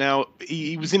back now.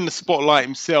 He was in the spotlight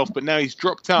himself, but now he's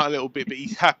dropped out a little bit, but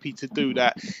he's happy to do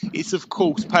that. It's, of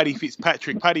course, Paddy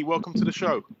Fitzpatrick. Paddy, welcome to the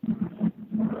show.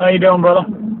 How you doing, brother?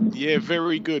 Yeah,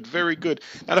 very good, very good.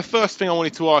 Now, the first thing I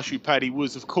wanted to ask you, Paddy,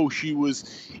 was, of course, you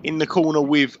was in the corner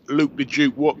with Luke the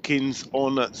Duke Watkins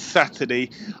on Saturday.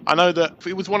 I know that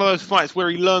it was one of those fights where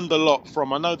he learned a lot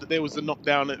from. I know that there was a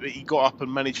knockdown that he got up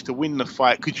and managed to win the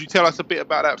fight. Could you tell us a bit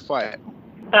about that fight?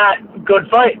 Good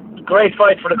fight. Great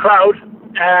fight for the crowd.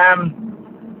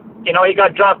 You know, he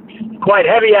got dropped quite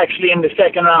heavy, actually, in the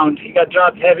second round. He got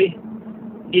dropped heavy.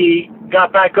 He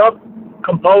got back up,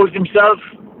 composed himself.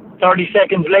 30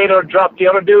 seconds later, dropped the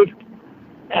other dude.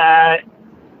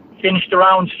 Finished the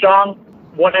round strong.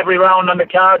 Won every round on the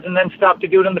cards, and then stopped the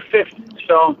dude on the 5th.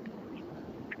 So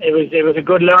it was a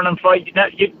good learning fight.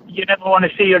 You never want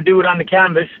to see your dude on the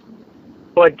canvas,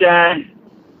 but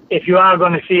if you are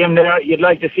going to see him there, you'd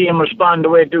like to see him respond the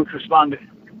way Duke responded.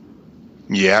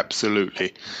 Yeah,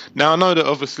 absolutely. Now, I know that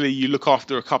obviously you look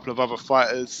after a couple of other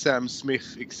fighters, Sam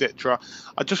Smith, etc.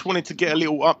 I just wanted to get a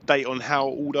little update on how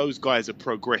all those guys are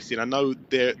progressing. I know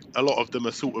a lot of them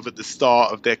are sort of at the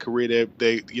start of their career.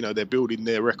 They're building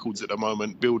their records at the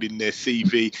moment, building their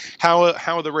CV. How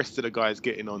are the rest of the guys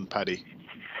getting on, Paddy?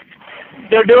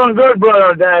 They're doing good,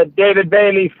 brother. David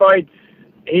Bailey fights.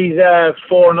 He's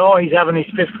 4-0. He's having his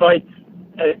 5th fight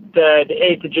at the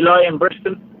 8th of July in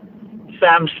Bristol.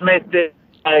 Sam Smith is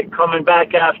coming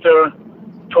back after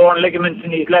torn ligaments in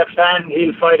his left hand.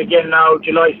 He'll fight again now,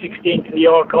 July 16th in the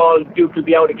York Hall. Duke will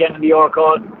be out again in the York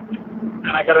Hall.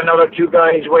 And I got another 2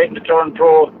 guys waiting to turn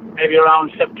pro, maybe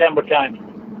around September time.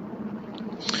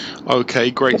 Okay,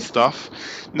 great stuff.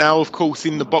 Now, of course,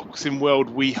 in the boxing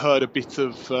world, we heard a bit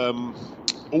of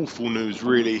awful news.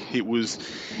 Really, it was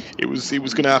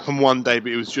going to happen one day,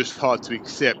 but it was just hard to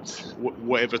accept.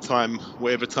 Whatever time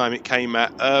it came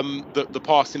at, the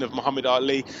passing of Muhammad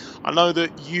Ali. I know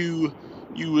that you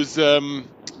was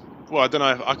well, I don't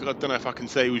know if I can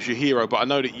say he was your hero, but I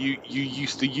know that you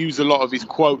used to use a lot of his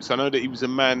quotes. I know that he was a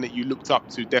man that you looked up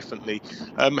to, definitely.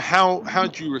 How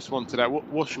do you respond to that?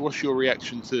 What's your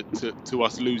reaction to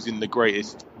us losing the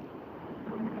greatest?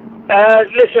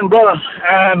 Listen, brother,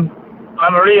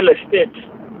 I'm a realist.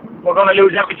 We're going to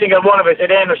lose every single one of us.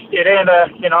 It ain't a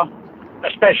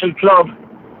special club.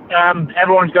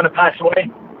 Everyone's going to pass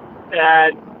away.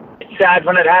 It's sad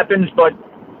when it happens, but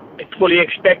it's fully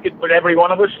expected with every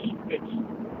one of us.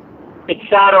 It's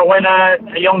sadder when a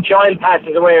young child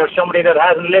passes away, or somebody that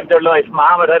hasn't lived their life.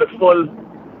 Muhammad had a full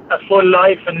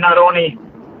life, and not only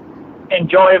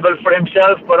enjoyable for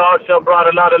himself, but also brought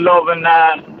a lot of love and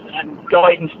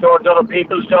guidance towards other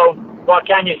people. So what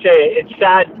can you say? It's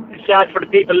sad. It's sad for the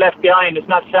people left behind. It's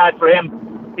not sad for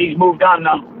him. He's moved on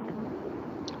now.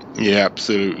 Yeah,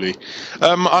 absolutely.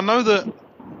 I know that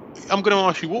I'm going to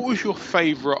ask you, what was your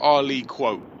favourite Ali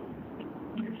quote?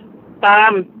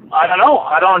 I don't know.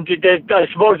 I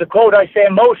suppose the quote I say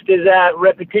most is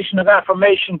repetition of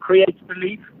affirmation creates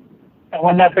belief. And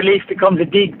when that belief becomes a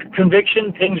deep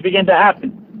conviction, things begin to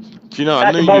happen. Do you know,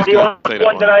 I knew you were going to say that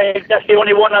one. That's the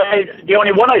only one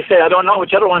I say. I don't know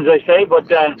which other ones I say, but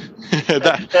that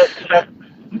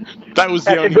was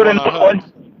the only one I heard.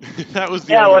 That was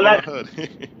the only one I heard.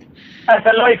 That's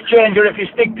a life changer if you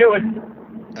stick to it.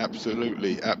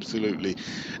 Absolutely, absolutely.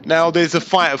 Now, there's a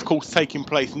fight, of course, taking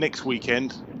place next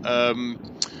weekend.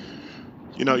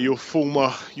 Your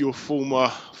former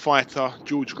fighter,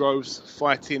 George Groves,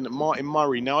 fighting Martin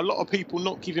Murray. Now, a lot of people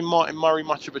not giving Martin Murray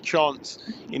much of a chance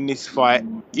in this fight.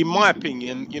 In my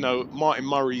opinion, Martin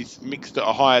Murray's mixed at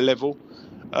a higher level.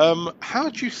 How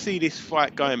do you see this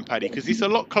fight going, Paddy? Because it's a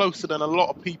lot closer than a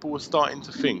lot of people were starting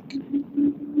to think.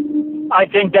 I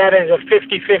think that is a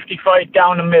 50-50 fight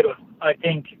down the middle. I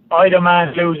think either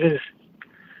man loses.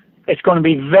 It's going to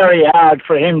be very hard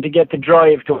for him to get the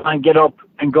drive to and get up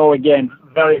and go again.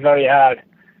 Very, very hard.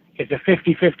 It's a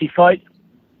 50-50 fight.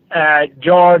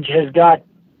 George has got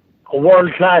a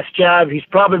world-class jab. He's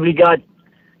probably got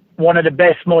one of the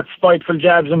best, most spiteful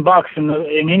jabs in boxing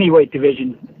in any weight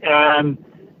division.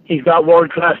 He's got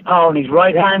world-class power in his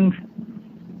right hand.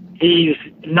 He's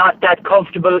not that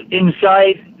comfortable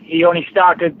inside. He only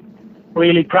started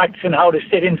really practicing how to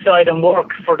sit inside and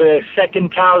work for the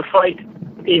second Carl fight,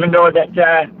 even though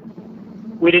that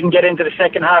we didn't get into the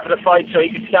second half of the fight, so he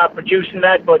could start producing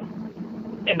that. But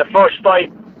in the first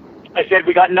fight, I said,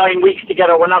 we got 9 weeks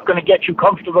together. We're not going to get you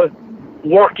comfortable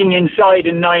working inside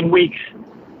in 9 weeks.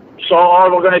 So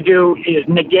all we're going to do is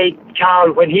negate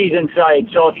Carl when he's inside.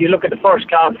 So if you look at the first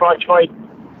Carl Froch fight,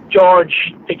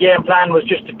 George, the game plan was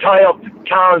just to tie up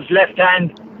Carl's left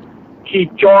hand,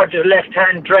 keep George's left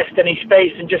hand dressed in his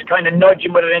face, and just kind of nudge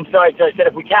him with it inside. So I said,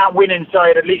 if we can't win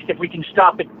inside, at least if we can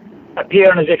stop it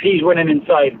appearing as if he's winning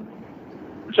inside.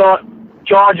 So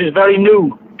George is very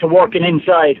new to working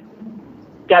inside.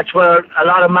 That's where a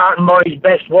lot of Martin Murray's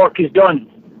best work is done.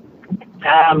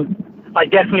 I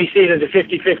definitely see it as a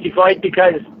 50-50 fight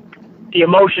because the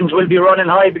emotions will be running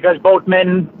high because both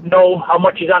men know how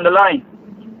much is on the line.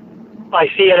 I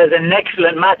see it as an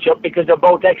excellent matchup because they're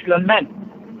both excellent men.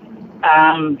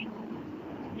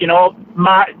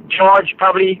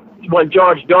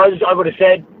 George does, I would have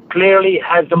said, clearly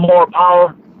has the more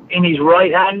power in his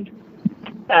right hand.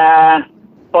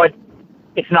 But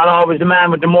it's not always the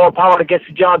man with the more power that gets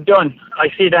the job done. I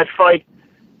see that fight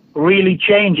really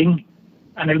changing,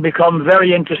 and it'll become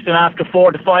very interesting after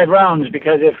 4 to 5 rounds,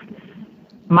 because if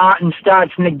Martin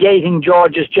starts negating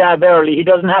George's jab early, he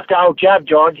doesn't have to out-jab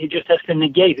George, he just has to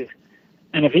negate it.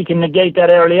 And if he can negate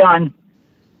that early on,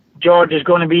 George is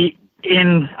going to be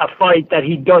in a fight that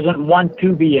he doesn't want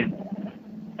to be in.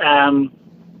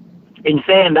 In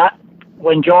saying that,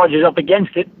 when George is up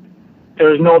against it,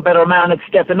 there is no better man at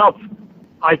stepping up.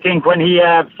 I think when he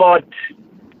fought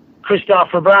Christophe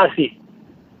Fabrasi,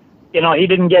 you know, he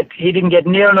didn't get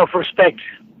near enough respect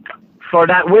for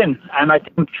that win. And I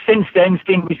think since then,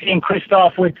 we've seen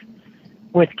Christophe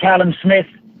with Callum Smith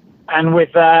and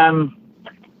with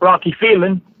Rocky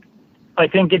Fielding. I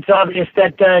think it's obvious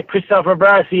that Christophe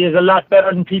Fabrasi is a lot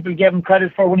better than people gave him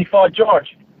credit for when he fought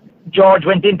George. George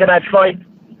went into that fight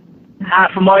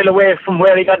half a mile away from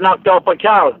where he got knocked out by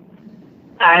Carl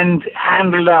and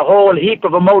handled a whole heap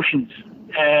of emotions.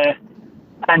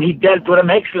 And he dealt with them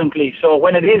excellently. So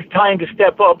when it is time to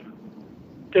step up,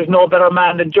 there's no better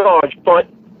man than George. But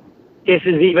this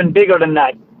is even bigger than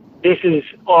that. This is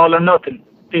all or nothing.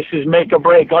 This is make or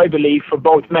break, I believe, for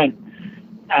both men.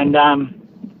 And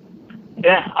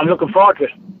yeah, I'm looking forward to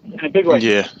it in a big way.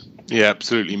 Yeah,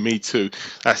 absolutely. Me too.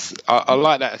 I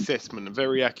like that assessment, a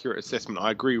very accurate assessment.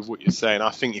 I agree with what you're saying.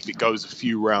 I think if it goes a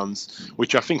few rounds,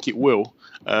 which I think it will,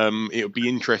 it'll be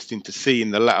interesting to see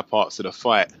in the latter parts of the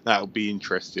fight. That'll be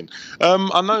interesting.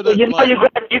 I know that. You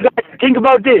guys think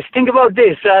about this.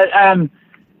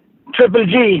 Triple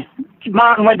G,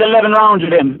 Martin went 11 rounds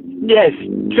with him. Yes,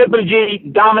 Triple G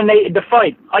dominated the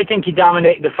fight. I think he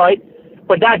dominated the fight,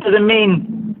 but that doesn't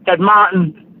mean that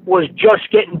Martin was just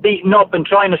getting beaten up and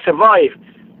trying to survive.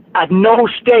 At no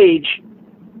stage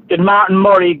did Martin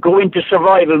Murray go into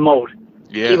survival mode.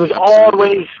 Yeah, he was absolutely.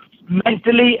 always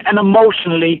mentally and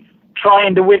emotionally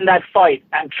trying to win that fight.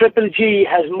 And Triple G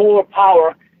has more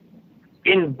power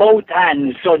in both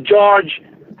hands. So George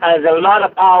has a lot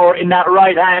of power in that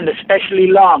right hand, especially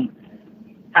long.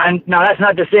 And now that's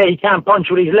not to say he can't punch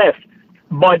with his left,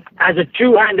 but as a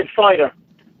two-handed fighter,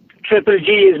 Triple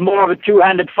G is more of a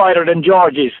two-handed fighter than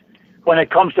George is when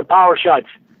it comes to power shots.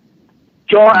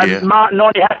 Martin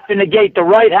only has to negate the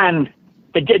right hand,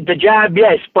 the jab,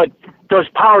 yes, but those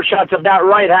power shots of that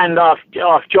right hand off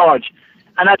George,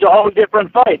 and that's a whole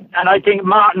different fight. And I think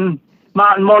Martin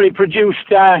Murray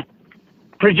produced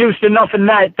enough in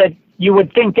that you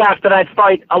would think after that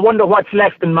fight, I wonder what's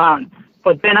left in Martin.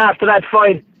 But then after that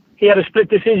fight, he had a split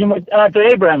decision with Arthur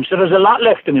Abraham, so there's a lot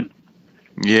left in him.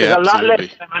 Yeah, there's a lot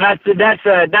left, and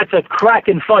that's a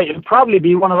cracking fight. It'll probably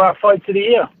be one of our fights of the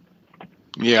year.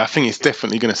 Yeah, I think it's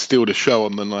definitely going to steal the show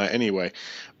on the night anyway.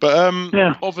 But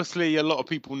obviously, a lot of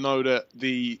people know that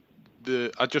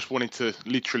I just wanted to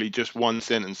literally just one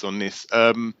sentence on this.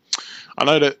 I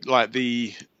know that like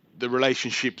the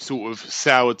relationship sort of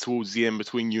soured towards the end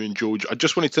between you and George. I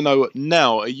just wanted to know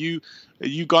now: are you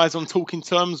guys on talking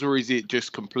terms, or is it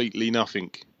just completely nothing?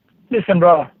 Listen,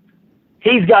 bro.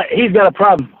 He's got a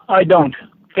problem. I don't.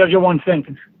 There's your one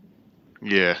sentence.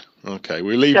 Yeah. Okay.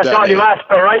 We'll leave that's that. That's all you asked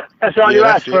for, right? That's all you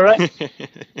asked for, right?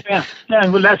 Yeah.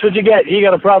 Well, that's what you get. He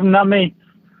got a problem, not me.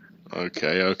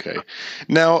 Okay.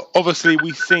 Now, obviously,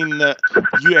 we've seen that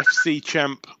UFC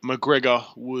champ McGregor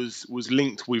was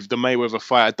linked with the Mayweather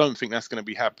fight. I don't think that's going to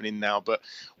be happening now. But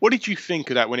what did you think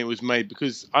of that when it was made?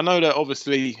 Because I know that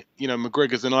obviously, you know,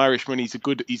 McGregor's an Irishman. He's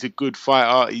a good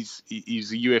fighter. He's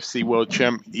a UFC world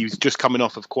champ. He was just coming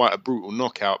off of quite a brutal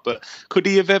knockout. But could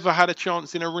he have ever had a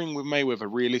chance in a ring with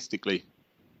Mayweather?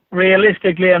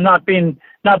 Realistically, I'm not being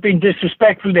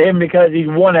disrespectful to him because he's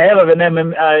one hell of an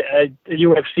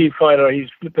UFC fighter. He's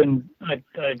flipping. I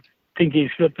think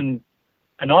he's flipping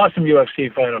an awesome UFC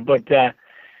fighter. But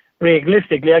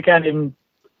realistically, I can't even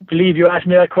believe you asked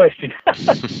me that question.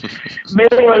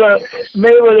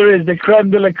 Mayweather is the creme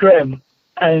de la creme,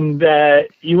 and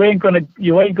you ain't gonna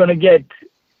get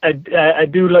a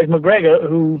dude like McGregor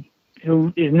who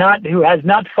has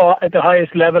not fought at the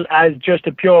highest level as just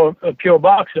a pure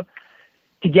boxer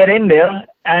to get in there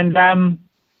and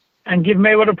give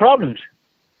Mayweather problems.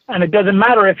 And it doesn't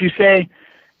matter if you say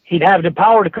he'd have the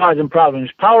power to cause him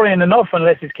problems. Power ain't enough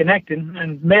unless it's connecting.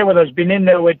 And Mayweather's been in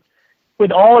there with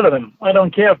all of them. I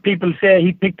don't care if people say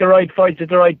he picked the right fights at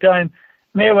the right time.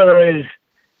 Mayweather is,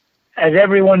 as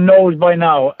everyone knows by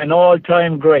now, an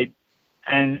all-time great.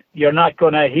 And he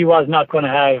was not gonna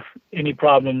have any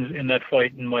problems in that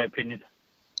fight, in my opinion.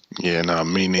 Yeah, no,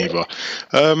 me neither.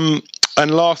 And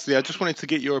lastly, I just wanted to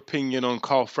get your opinion on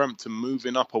Carl Frampton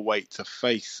moving up a weight to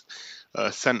face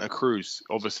Santa Cruz.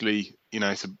 Obviously, you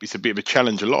know, it's a bit of a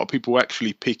challenge. A lot of people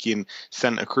actually picking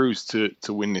Santa Cruz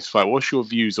to win this fight. What's your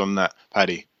views on that,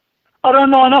 Paddy? I don't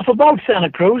know enough about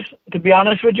Santa Cruz, to be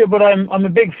honest with you, but I'm a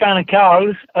big fan of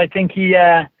Carl's. I think he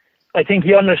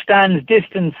understands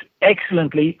distance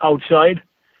excellently outside.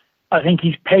 I think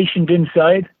he's patient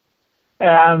inside.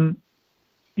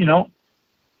 You know,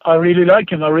 I really like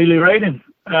him. I really rate him.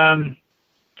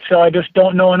 So I just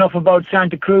don't know enough about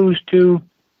Santa Cruz to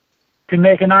to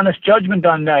make an honest judgment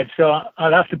on that. So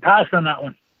I'll have to pass on that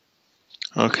one.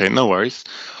 Okay, no worries.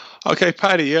 Okay,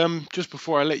 Paddy, just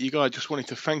before I let you go, I just wanted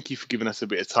to thank you for giving us a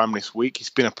bit of time this week. It's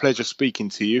been a pleasure speaking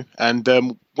to you. And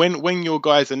when your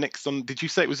guys are next on, did you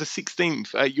say it was the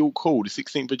 16th at York Hall, the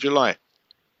 16th of July?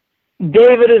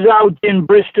 David is out in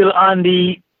Bristol on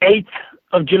the 8th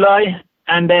of July.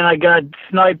 And then I got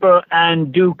Sniper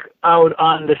and Duke out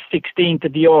on the 16th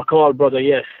at the York Hall, brother,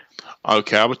 yes.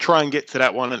 Okay, I will try and get to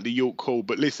that one at the York Hall.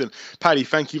 But listen, Paddy,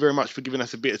 thank you very much for giving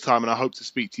us a bit of time, and I hope to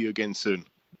speak to you again soon.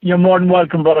 You're more than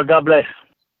welcome, brother. God bless.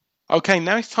 Okay,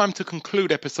 now it's time to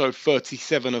conclude episode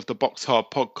 37 of the Box Hard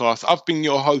podcast. I've been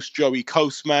your host, Joey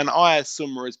Coastman. Ayaz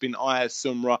Sumra has been Ayaz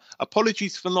Sumra.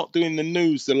 Apologies for not doing the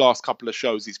news the last couple of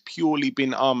shows. It's purely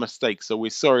been our mistake, so we're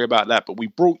sorry about that. But we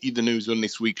brought you the news on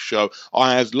this week's show.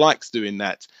 Ayaz likes doing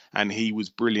that, and he was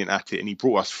brilliant at it. And he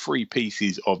brought us 3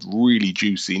 pieces of really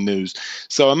juicy news.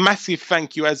 So a massive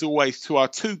thank you, as always, to our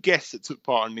 2 guests that took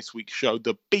part in this week's show.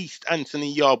 The Beast,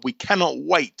 Anthony Yard. We cannot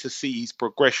wait to see his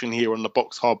progression here on the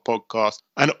Box Hard podcast.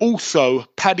 And also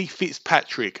Paddy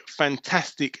Fitzpatrick,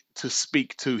 fantastic to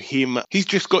speak to him. He's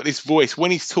just got this voice. When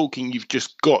he's talking, you've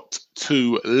just got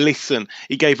to listen.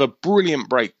 He gave a brilliant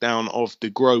breakdown of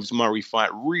the Groves Murray fight,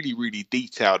 really, really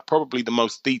detailed, probably the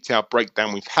most detailed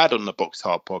breakdown we've had on the Box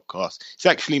Hard podcast. It's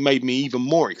actually made me even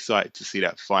more excited to see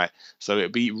that fight. So it'll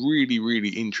be really, really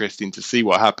interesting to see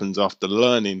what happens after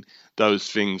learning those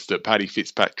things that Paddy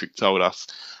Fitzpatrick told us.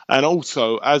 And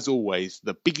also, as always,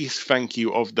 the biggest thank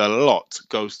you of the lot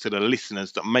goes to the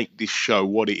listeners that make this show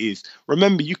what it is.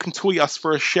 Remember, you can tweet us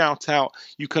for a shout out.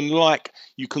 You can like,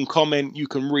 you can comment, you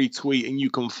can retweet, and you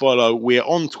can follow. We're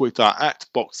on Twitter at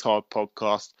Box Hard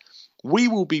Podcast. We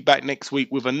will be back next week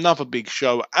with another big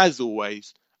show, as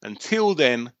always. Until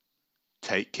then,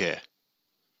 take care.